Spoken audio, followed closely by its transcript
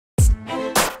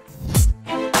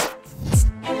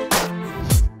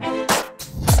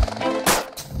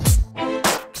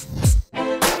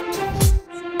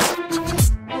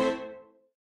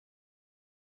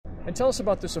tell us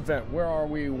about this event. Where are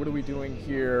we? What are we doing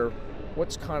here?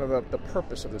 What's kind of the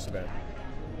purpose of this event?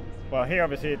 Well, here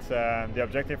obviously it's the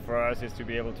objective for us is to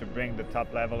be able to bring the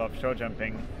top level of show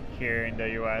jumping here in the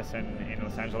US and in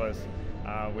Los Angeles.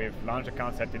 We've launched a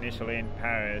concept initially in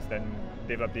Paris, then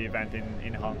developed the event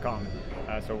in Hong Kong.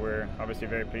 So we're obviously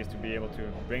very pleased to be able to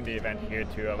bring the event here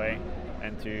to LA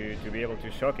and to be able to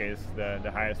showcase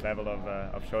the highest level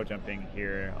of show jumping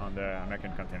here on the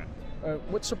American continent.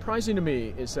 What's surprising to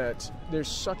me is that there's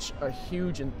such a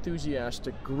huge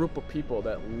enthusiastic group of people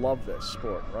that love this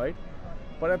sport, right?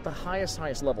 But at the highest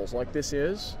levels, like this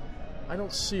is, I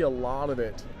don't see a lot of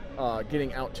it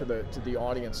getting out to the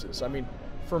audiences. I mean,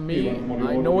 for me,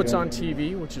 I know it's on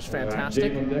TV, which is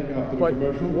fantastic, but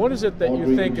what is it that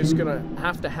you think is going to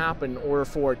have to happen in order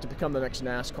for it to become the next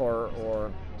NASCAR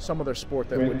or some other sport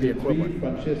that would be equivalent?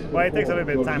 Well, it takes a little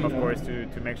bit of time, of course, to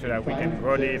make sure that we can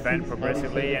grow the event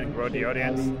progressively and grow the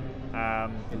audience.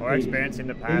 Our experience in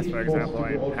the past, for example,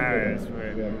 in Paris,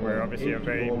 we're obviously a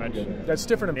very much that's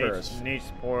different in Paris. Niche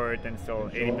sport, and still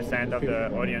 80% of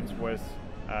the audience was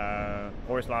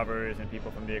horse lovers and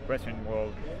people from the equestrian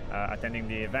world attending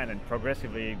the event, and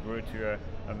progressively grew to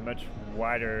a much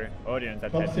wider audience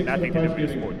that had nothing to do with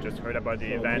the sport, just heard about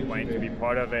the event, wanting to be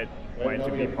part of it, wanting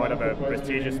to be part of a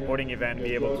prestigious sporting event,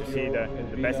 be able to see the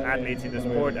best athletes in the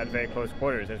sport at very close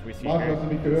quarters, as we see here.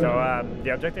 So the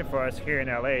objective for us here in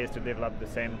LA is to develop the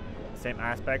same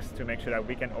aspects to make sure that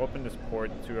we can open the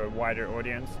sport to a wider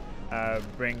audience,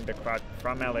 bring the crowd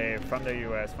from LA, from the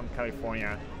US, from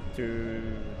California to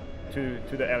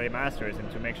the LA Masters, and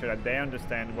to make sure that they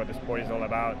understand what the sport is all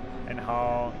about and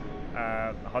how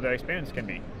their experience can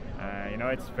be.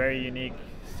 It's a very unique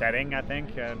setting. I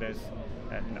think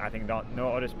I think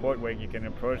no other sport where you can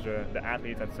approach the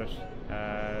athletes at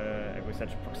with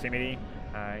such proximity.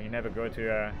 You never go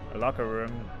to a locker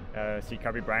room, see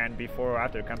Kobe Bryant before or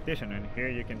after the competition, and here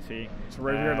you can see. It's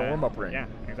right here in the warm-up ring. Yeah,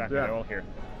 exactly. Yeah. They're all here.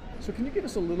 So can you give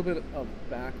us a little bit of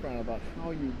background about how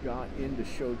you got into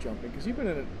show jumping? Because you've been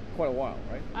in it quite a while,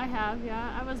 right? I have,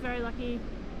 yeah. I was very lucky,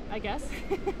 I guess.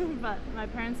 But my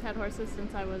parents had horses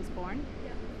since I was born.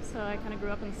 So I kind of grew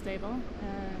up in the stable,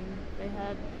 and they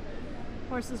had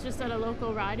horses just at a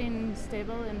local riding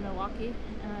stable in Milwaukee,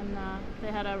 and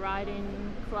they had a riding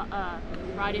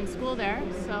school there.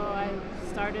 So I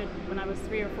started when I was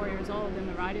 3 or 4 years old in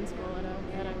the riding school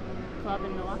at a club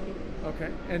in Milwaukee.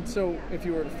 Okay, and so if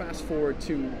you were to fast forward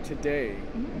to today,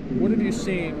 what have you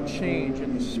seen change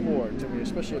in the sport, I mean,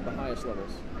 especially at the highest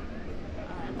levels?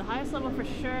 At the highest level, for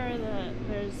sure,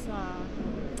 there's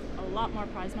a lot more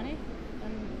prize money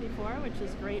than before, which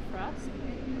is great for us.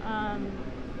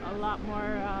 A lot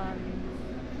more,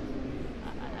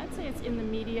 I'd say it's in the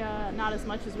media, not as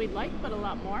much as we'd like, but a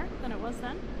lot more than it was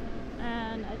then.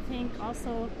 And I think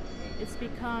also it's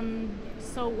become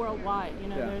so worldwide.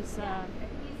 There's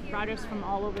riders from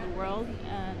all over the world,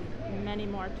 and many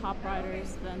more top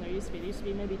riders than there used to be. There used to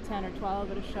be maybe 10 or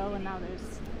 12 at a show, and now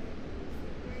there's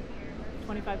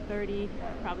 25, 30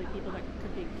 probably people that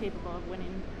could be capable of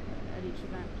winning at each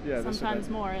event. Yeah, sometimes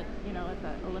more at the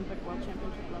Olympic World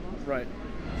Championship level. Right.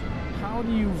 How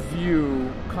do you view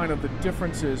kind of the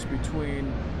differences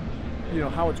between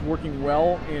how it's working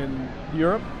well in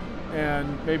Europe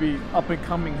and maybe up and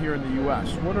coming here in the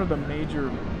U.S.? What are the major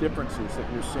differences that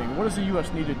you're seeing? What does the U.S.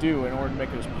 need to do in order to make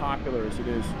it as popular as it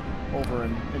is over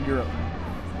in Europe?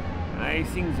 I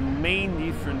think the main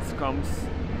difference comes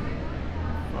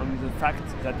from the fact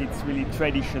that it's really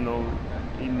traditional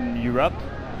in Europe,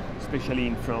 especially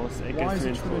in France. Why is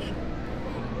it traditional?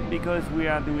 Because we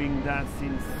are doing that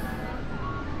since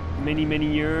many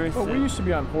years. Well, we used to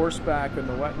be on horseback in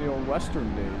the old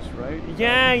Western days, right?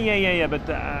 Yeah. But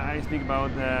I speak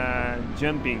about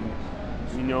jumping.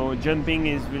 Jumping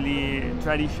is really a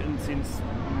tradition since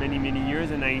many years,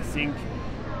 and I think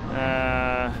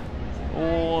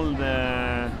all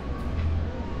the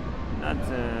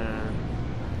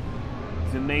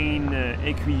main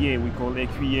écuyer, we call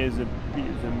écuyer the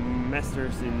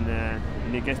masters in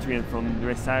equestrian from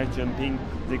dressage jumping.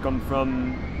 They come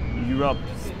from Europe,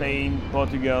 Spain,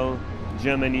 Portugal,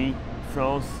 Germany,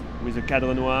 France, with the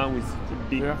Cadre Noir, with the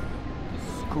big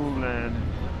school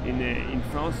in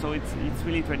France. So it's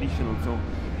really traditional. So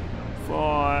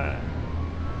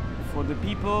for the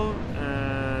people,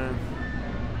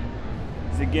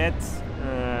 they get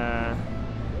a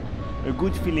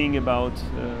good feeling about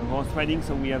horse riding.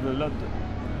 So we have a lot.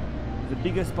 The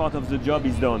biggest part of the job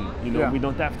is done. We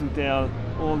don't have to tell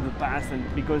all the past, and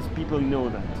because people know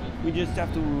that. We just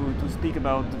have to speak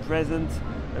about the present,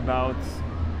 about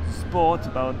sport,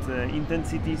 about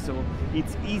intensity. So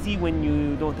it's easy when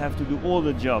you don't have to do all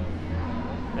the job.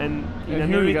 And in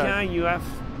America, you have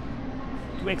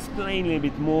to explain a little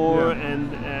bit more, Yeah.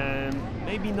 and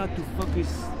maybe not to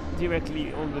focus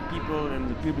directly on the people and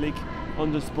the public,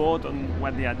 on the sport, on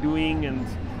what they are doing, and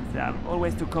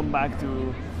always to come back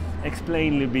to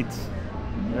explain a little bit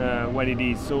what it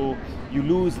is. So you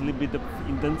lose a little bit of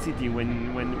intensity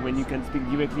when you can speak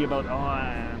directly about,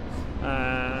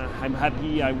 I'm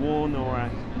happy I won, or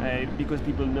because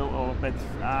people know, but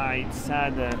it's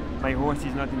sad, my horse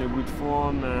is not in a good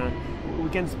form. We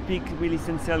can speak really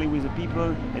sincerely with the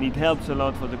people, and it helps a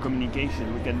lot for the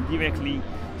communication. We can directly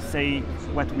say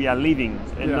what we are living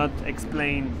and not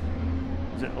explain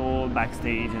the whole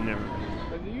backstage and everything.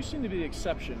 You seem to be the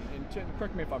exception, and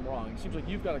correct me if I'm wrong. It seems like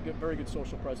you've got a very good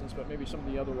social presence, but maybe some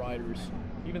of the other riders,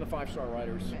 even the 5-star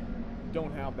riders,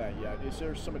 don't have that yet. Is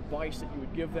there some advice that you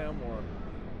would give them, or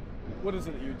what is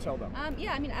it that you would tell them?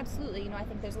 Yeah, I mean, absolutely. I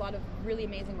think there's a lot of really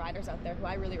amazing riders out there who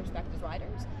I really respect as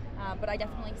riders, but I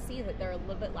definitely see that they're a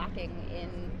little bit lacking in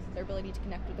their ability to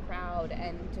connect with the crowd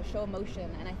and to show emotion,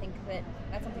 and I think that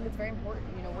that's something that's very important.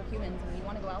 We're humans, and you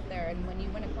want to go out there, and when you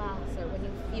win a class, or when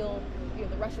you feel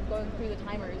the rush of going through the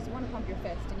timers, you want to pump your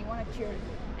fist, and you want to cheer,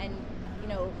 and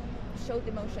show the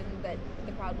emotion that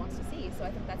the crowd wants to see. So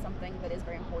I think that's something that is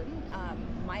very important.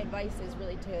 My advice is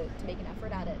really to make an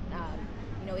effort at it.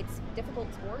 It's a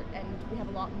difficult sport, and we have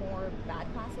a lot more bad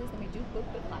classes than we do good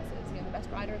classes. The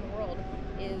best rider in the world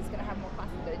is going to have more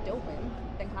classes that don't win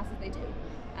than classes they do.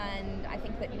 And I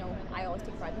think that, I always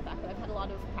take pride in the fact that I've had a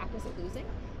lot of practice at losing,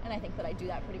 and I think that I do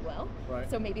that pretty well. Right.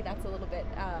 So maybe that's a little bit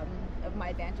of my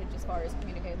advantage as far as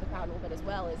communicating with the crowd a little bit as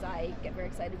well, is I get very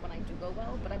excited when I do go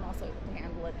well, but I'm also able to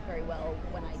handle it very well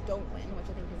when I don't win, which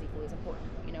I think is equally as important.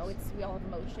 We all have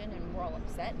emotion, and we're all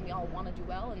upset, and we all want to do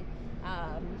well, and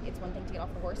it's one thing to get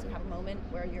off the horse and have a moment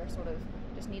where you're sort of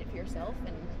just need it for yourself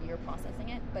and you're processing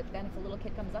it, but then if a little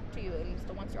kid comes up to you and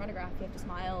still wants your autograph, you have to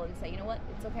smile and say, you know what,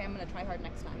 it's okay, I'm going to try hard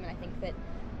next time. And I think that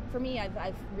for me,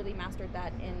 I've really mastered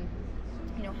that in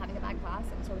having a bad class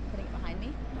and sort of putting it behind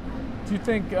me. Do you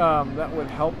think that would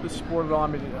help the sport at all? I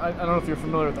mean, I don't know if you're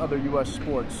familiar with other U.S.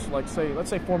 sports, let's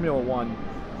say Formula One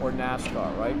or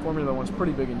NASCAR, right? Formula One's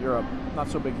pretty big in Europe, not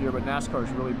so big here, but NASCAR is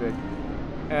really big,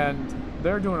 and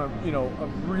they're doing a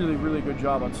really, really good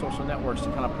job on social networks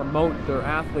to kind of promote their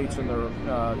athletes and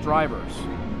their drivers.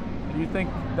 Do you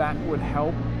think that would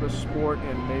help the sport,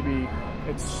 and maybe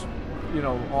it's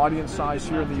audience size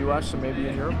here in the U.S. and maybe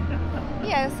in Europe?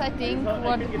 Yes, I think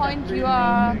what point you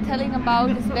are telling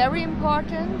about is very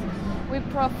important. With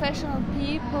professional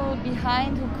people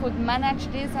behind who could manage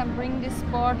this and bring this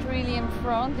sport really in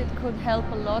front, it could help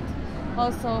a lot.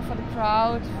 Also for the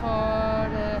crowd, for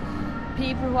the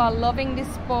people who are loving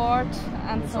this sport,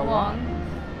 and so on.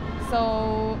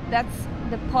 So that's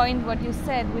the point what you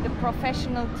said. With a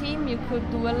professional team you could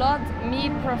do a lot.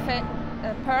 Me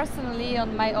personally,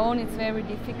 on my own, it's very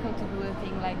difficult to do a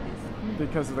thing like this.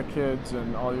 Because of the kids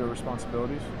and all your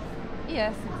responsibilities?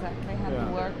 Yes, exactly. I have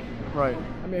to work. Right.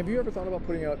 I mean, have you ever thought about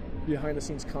putting out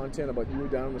behind-the-scenes content about you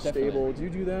down in the stable? Do you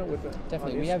do that with the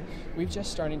Definitely. We've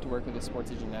just starting to work with a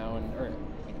sports agent now, or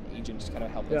like an agent to kind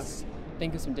of help us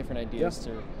think of some different ideas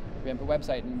to revamp a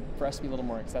website and for us to be a little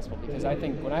more accessible. Because I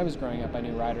think when I was growing up, I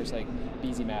knew riders like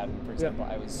BZ Madden, for example.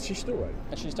 She's still riding.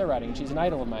 She's still riding. She's an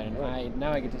idol of mine, and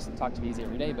now I get to talk to BZ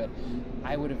every day. But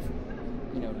I would have,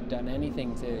 done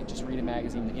anything to just read a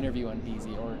magazine, the interview on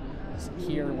BZ, or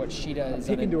hear what she does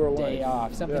on a day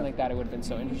off, something like that. I would have been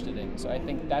so interested in. So I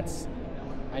think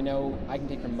I know I can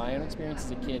take from my own experience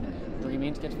as a kid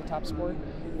dreaming to get to the top sport,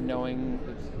 knowing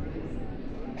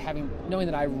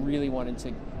that I really wanted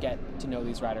to get to know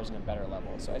these riders on a better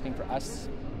level. So I think for us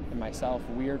and myself,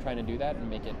 we're trying to do that and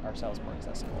make it ourselves more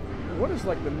accessible. What is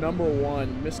like the number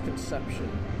one misconception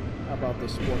about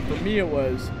this sport? For me, it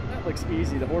was, that looks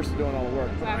easy, the horse is doing all the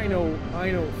work. But I know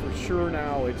for sure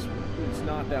now it's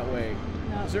not that way.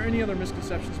 No. Is there any other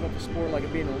misconceptions about the sport, like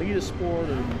it being an elitist sport?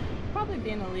 Or? Probably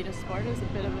being an elitist sport is a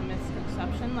bit of a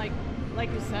misconception. Like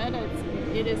you said,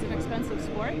 it is an expensive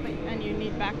sport, and you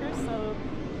need backers, so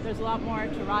there's a lot more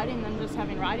to riding than just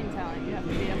having riding talent. You have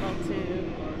to be able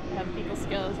to have people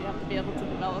skills, you have to be able to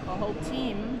develop a whole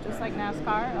team, just like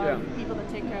NASCAR, of people that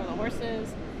take care of the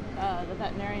horses, the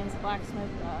veterinarians, the blacksmith,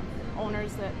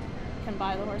 owners that can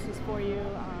buy the horses for you,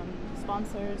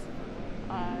 sponsors.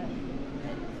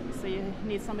 So you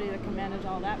need somebody that can manage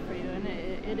all that for you, and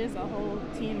it is a whole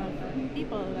team of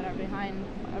people that are behind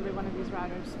every one of these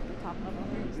riders at the top level.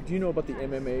 Do you know about the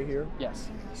MMA here? Yes.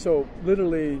 So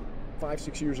literally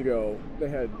 5-6 years ago,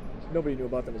 nobody knew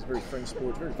about them. It was a very fringe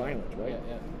sport, very violent, right?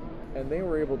 Yeah. And they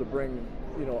were able to bring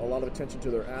a lot of attention to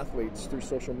their athletes through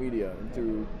social media and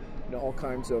through all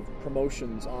kinds of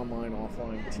promotions, online,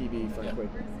 offline, TV, frankly.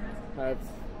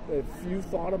 Have you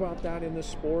thought about that in this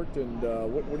sport, and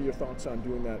what are your thoughts on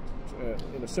doing that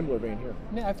in a similar vein here?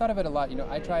 Yeah, I've thought of it a lot. You know,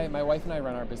 my wife and I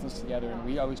run our business together, and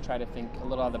we always try to think a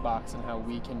little out of the box on how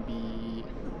we can be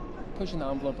pushing the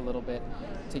envelope a little bit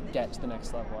to get to the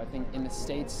next level. I think in the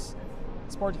States,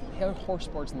 horse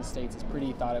sports in the States is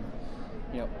pretty thought of,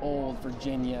 you know, old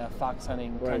Virginia, fox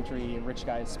hunting, country, rich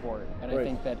guy's sport. And I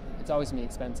think that it's always going to be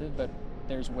expensive, but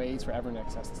there's ways for everyone to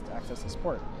access the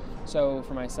sport. So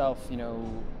for myself, you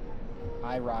know,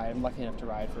 I'm lucky enough to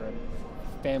ride for a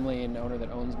family and owner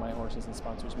that owns my horses and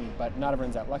sponsors me, but not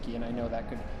everyone's that lucky, and I know that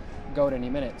could go at any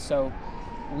minute. So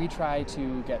we try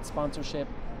to get sponsorship,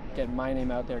 get my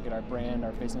name out there, get our brand,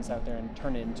 our business out there, and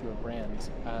turn it into a brand.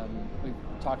 We've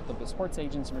talked with the sports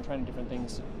agents, and we're trying different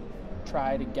things to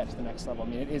try to get to the next level. I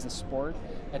mean, it is a sport.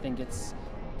 I think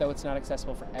though it's not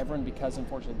accessible for everyone because,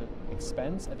 unfortunately, the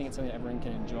expense, I think it's something that everyone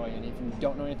can enjoy. And if you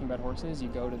don't know anything about horses, you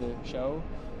go to the show.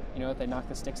 You know, if they knock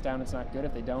the sticks down, it's not good.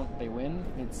 If they don't, they win.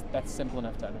 That's simple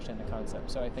enough to understand the concept.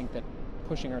 So I think that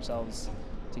pushing ourselves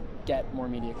to get more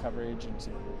media coverage and to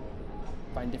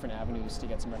find different avenues to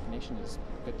get some recognition is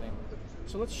a good thing.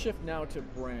 So let's shift now to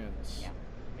brands. Yeah.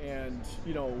 And,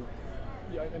 you know,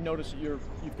 I notice that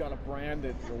you've got a brand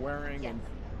that you're wearing. Yes. And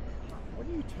what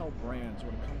do you tell brands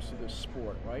when it comes to this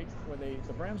sport, right? When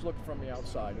the brands look from the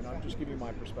outside, and I'm just giving you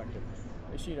my perspective,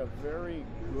 they see a very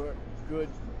good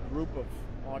group of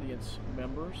audience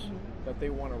members that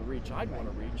they want to reach. I'd want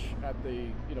to reach at the,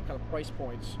 you know, kind of price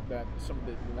points that some of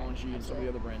the Longy and some of the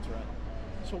other brands are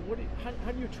at. So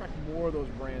how do you attract more of those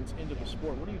brands into the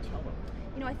sport? What do you tell them?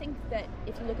 You know, I think that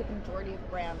if you look at the majority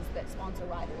of brands that sponsor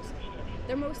riders,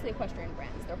 they're mostly equestrian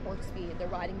brands. They're horse feed, they're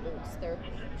riding boots, they're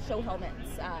show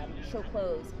helmets, show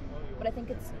clothes. But I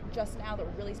think it's just now that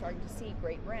we're really starting to see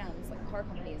great brands like car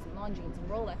companies and Longines and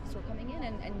Rolex who are coming in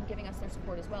and giving us their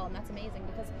support as well. And that's amazing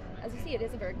because, as you see, it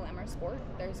is a very glamorous sport.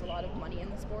 There's a lot of money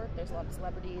in the sport. There's a lot of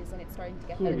celebrities, and it's starting to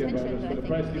get that attention that I think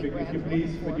the big brands are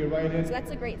looking for. So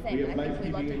that's a great thing, and I think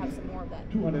we'd love to have some more of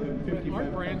that.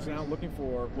 Aren't brands now looking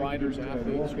for riders,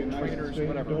 athletes, trainers,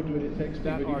 whatever,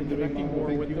 that are connecting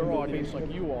more with their audience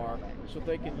like you are, so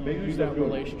they can use that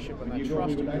relationship and that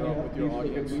trust with your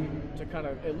audience to kind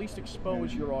of at least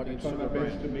expose your audience to the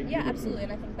brand? Yeah, absolutely,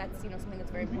 and I think that's, you know, something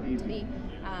that's very important to me.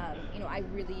 You know, I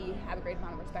really have a great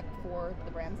amount of respect for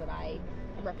the brands that I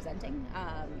am representing.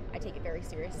 I take it very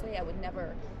seriously. I would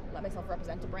never let myself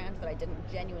represent a brand that I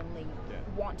didn't genuinely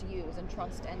want to use and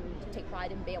trust and take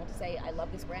pride in being able to say I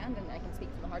love this brand and I can speak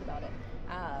from the heart about it.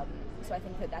 So I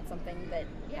think that that's something that,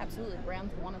 yeah, absolutely,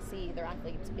 brands want to see their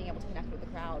athletes being able to connect with the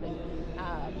crowd, and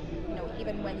you know,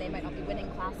 even when they might not be winning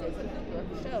classes at a particular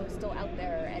show, still out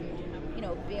there and, you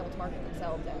know, be able to market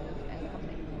themselves and the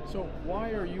company. So why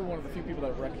are you one of the few people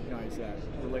that recognize that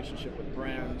relationship with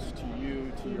brands, to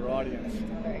you, to your audience? That's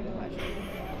a very good question.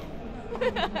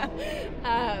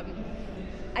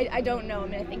 I don't know. I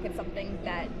mean, I think it's something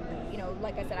that, you know,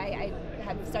 like I said, I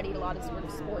have studied a lot of sort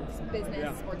of sports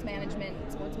business, sports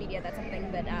management, sports media. That's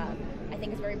something that I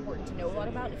think is very important to know a lot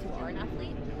about if you are an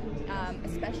athlete,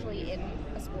 especially in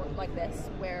a sport like this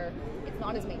where it's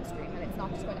not as mainstream and it's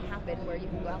not just going to happen where you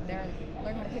can go out there and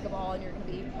learn how to pick a ball and you're going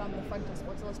to be on the front of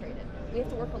Sports Illustrated. We have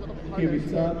to work a little bit harder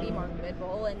to be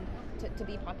marketable and to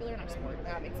be popular in our sport.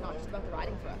 It's not just about the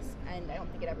riding for us, and I don't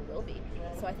think it ever will be.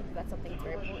 So I think that's something that's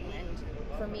very important. And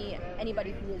for me,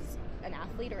 anybody who is an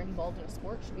athlete or involved in a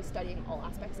sport should be studying all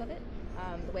aspects of it.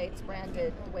 The way it's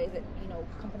branded, the way that, you know,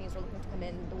 companies are looking to come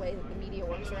in, the way that the media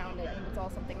works around it. I think it's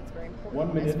all something that's very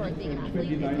important. As far as being an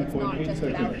athlete, it's not just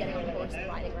about getting on the horse and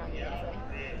riding around the uniform.